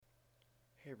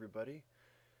Hey everybody,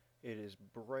 it is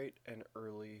bright and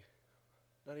early,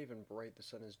 not even bright, the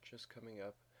sun is just coming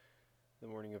up, the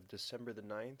morning of December the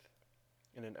 9th.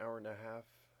 In an hour and a half,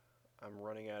 I'm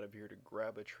running out of here to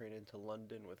grab a train into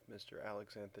London with Mr.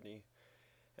 Alex Anthony,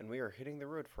 and we are hitting the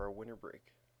road for our winter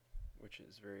break, which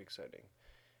is very exciting.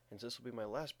 And so this will be my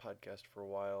last podcast for a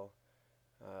while.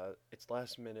 It's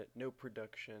last minute, no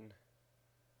production,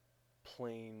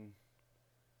 plain,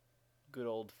 good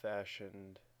old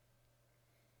fashioned,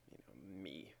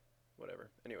 me, whatever.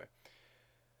 Anyway,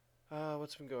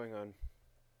 what's been going on?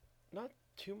 Not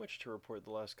too much to report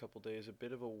the last couple days. A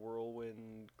bit of a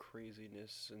whirlwind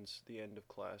craziness since the end of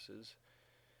classes.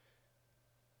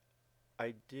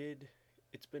 I did.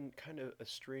 It's been kind of a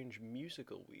strange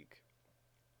musical week.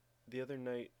 The other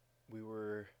night, we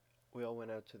were. We all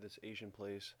went out to this Asian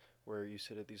place where you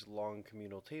sit at these long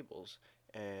communal tables,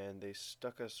 and they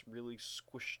stuck us really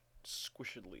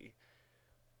squishedly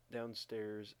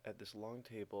downstairs at this long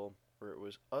table where it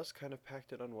was us kind of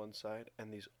packed in on one side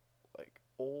and these like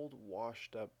old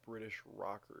washed up British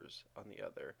rockers on the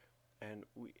other. And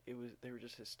they were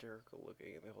just hysterical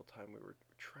looking, and the whole time we were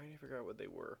trying to figure out what they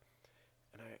were.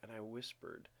 And I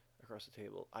whispered across the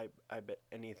table, I bet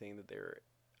anything that they're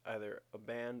either a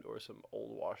band or some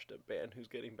old washed up band who's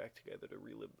getting back together to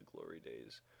relive the glory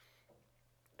days.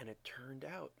 And it turned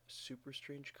out, super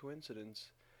strange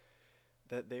coincidence,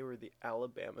 that they were the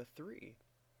Alabama 3.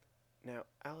 Now,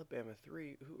 Alabama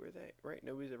 3, who are they? Right?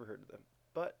 Nobody's ever heard of them.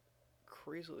 But,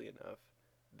 crazily enough,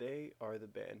 they are the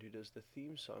band who does the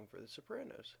theme song for The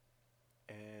Sopranos.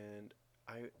 And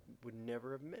I would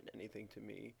never have meant anything to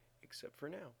me except for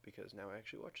now, because now I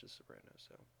actually watch The Sopranos.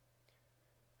 So,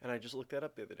 and I just looked that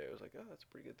up the other day. I was like, oh, that's a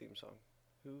pretty good theme song.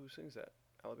 Who sings that?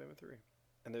 Alabama 3.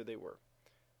 And there they were.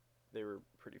 They were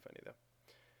pretty funny, though.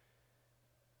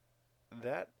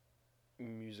 That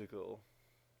musical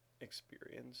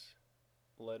experience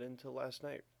led into last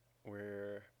night,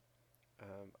 where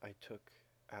I took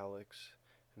Alex,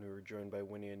 and we were joined by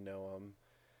Winnie and Noam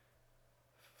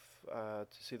to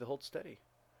see the Hold Steady.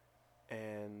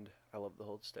 And I love the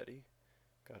Hold Steady.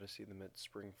 Got to see them at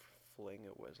Spring Fling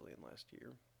at Wesleyan last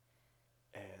year,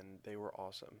 and they were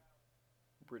awesome.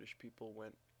 British people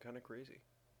went kind of crazy,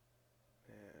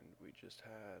 and we just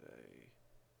had a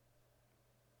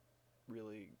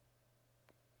really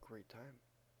great time.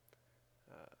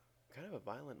 Uh, Kind of a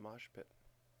violent mosh pit.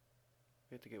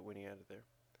 We had to get Winnie out of there,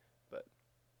 but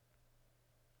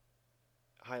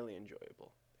highly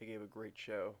enjoyable. They gave a great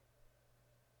show.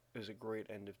 It was a great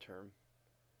end of term.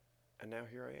 And now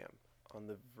here I am, on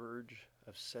the verge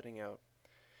of setting out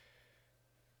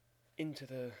into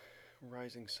the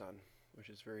rising sun, which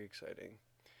is very exciting.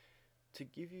 To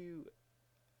give you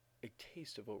a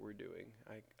taste of what we're doing,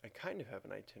 I kind of have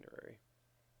an itinerary.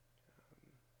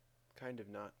 Kind of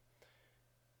not.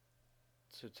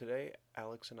 So today,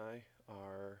 Alex and I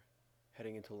are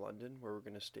heading into London, where we're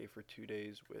going to stay for 2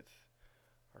 days with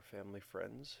our family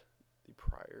friends, the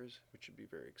Pryors, which should be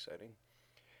very exciting.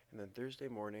 And then Thursday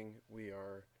morning, we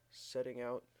are setting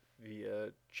out via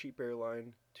cheap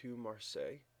airline to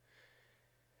Marseille.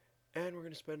 And we're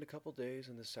going to spend a couple days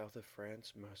in the south of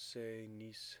France, Marseille,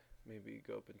 Nice, maybe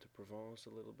go up into Provence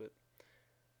a little bit.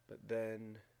 But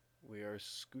then we are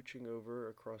scooching over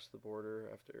across the border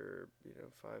after,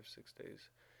 5, 6 days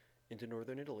into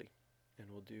northern Italy. And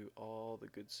we'll do all the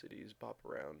good cities, bop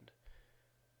around,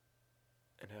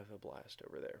 and have a blast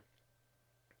over there.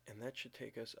 And that should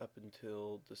take us up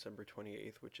until December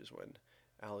 28th, which is when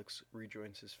Alex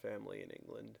rejoins his family in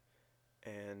England,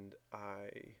 and I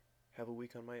have a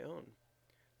week on my own.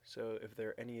 So if there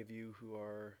are any of you who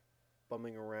are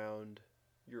bumming around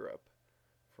Europe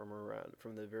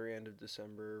from the very end of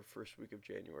December, first week of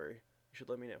January, you should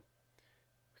let me know.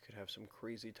 We could have some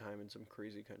crazy time in some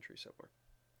crazy country somewhere.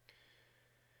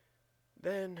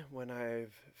 Then, when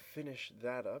I've finished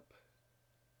that up,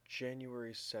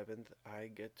 January 7th,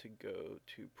 I get to go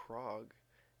to Prague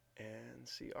and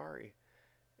see Ari.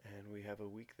 And we have a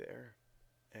week there.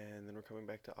 And then we're coming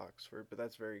back to Oxford, but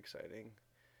that's very exciting.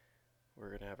 We're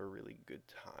going to have a really good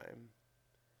time.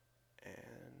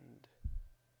 And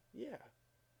yeah,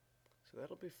 so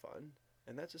that'll be fun.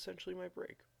 And that's essentially my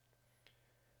break.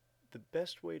 The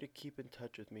best way to keep in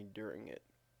touch with me during it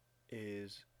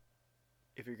is,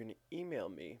 if you're going to email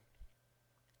me,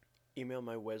 email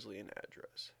my Wesleyan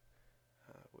address,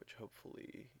 which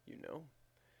hopefully you know.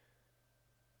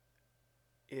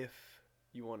 If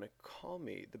you want to call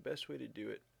me, the best way to do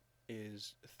it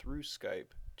is through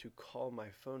Skype to call my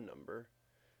phone number.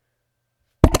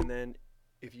 And then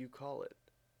if you call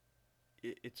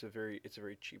it's a very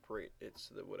cheap rate. It's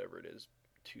the whatever it is,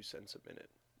 2 cents a minute,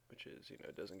 which is,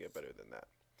 it doesn't get better than that.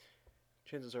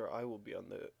 chances are I will be on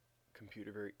the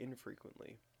computer very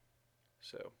infrequently.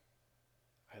 So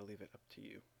I leave it up to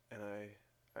you. And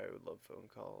I would love phone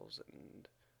calls, and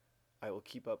I will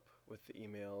keep up with the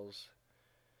emails.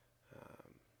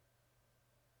 Um,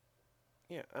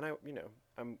 yeah, and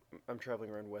I'm traveling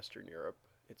around Western Europe.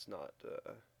 It's not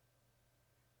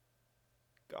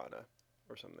Ghana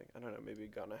or something. I don't know. Maybe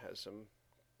Ghana has some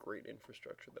great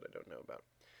infrastructure that I don't know about.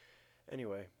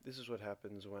 Anyway, this is what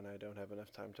happens when I don't have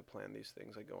enough time to plan these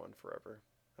things. I go on forever.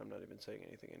 I'm not even saying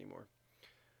anything anymore.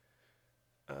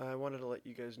 I wanted to let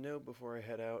you guys know before I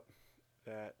head out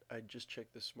that I just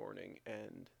checked this morning,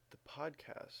 and the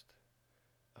podcast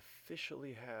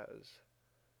officially has,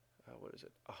 what is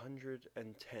it,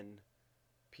 110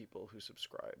 people who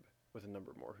subscribe, with a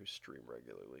number more who stream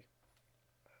regularly.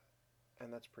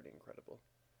 And that's pretty incredible.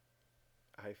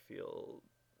 I feel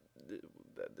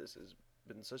that this has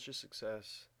been such a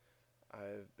success.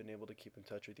 I've been able to keep in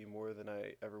touch with you more than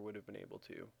I ever would have been able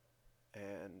to,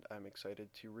 and I'm excited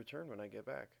to return when I get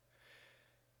back.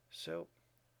 So,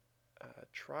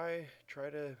 try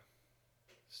to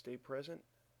stay present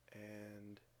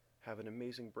and have an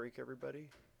amazing break, everybody.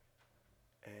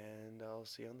 And I'll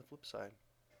see you on the flip side.